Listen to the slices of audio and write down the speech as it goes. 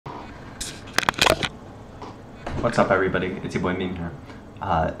What's up, everybody? It's your boy Ming here.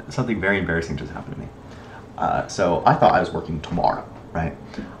 Something very embarrassing just happened to me. So I thought I was working tomorrow, right?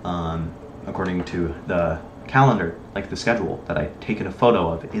 According to the calendar, like the schedule that I'd taken a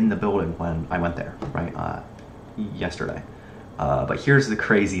photo of in the building when I went there, right? Yesterday. But here's the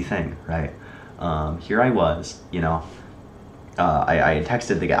crazy thing, right? Here I was, you know, I had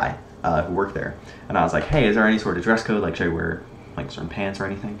texted the guy who worked there, and I was like, hey, is there any sort of dress code? Like, should I wear like certain pants or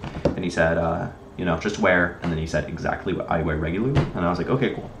anything? And he said, you know, just wear, and then he said exactly what I wear regularly, and I was like,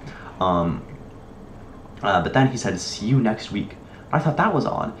 okay, cool. But then he said, see you next week. I thought that was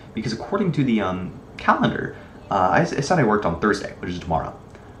odd, because according to the calendar, it said I worked on Thursday, which is tomorrow.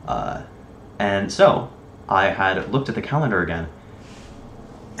 And so I had looked at the calendar again,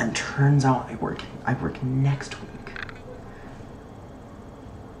 and turns out I work next week.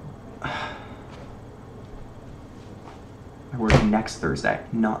 I work next Thursday,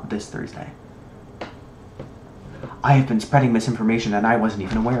 not this Thursday. I have been spreading misinformation and I wasn't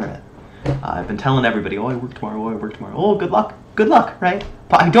even aware of it. I've been telling everybody, oh, I work tomorrow, oh, I work tomorrow. Oh, good luck, right?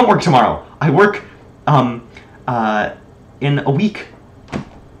 But I don't work tomorrow. I work in a week.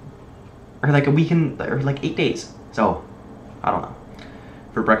 Or like a weekend, or like 8 days. So, I don't know.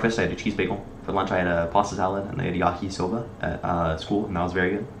 For breakfast, I had a cheese bagel. For lunch, I had a pasta salad, and I had yaki soba at school, and that was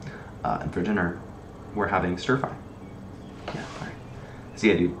very good. And for dinner, we're having stir fry. Yeah, alright.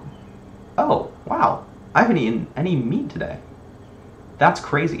 See ya, dude. Oh, wow. I haven't eaten any meat today. That's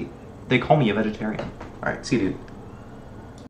crazy. They call me a vegetarian. Alright, see you, dude.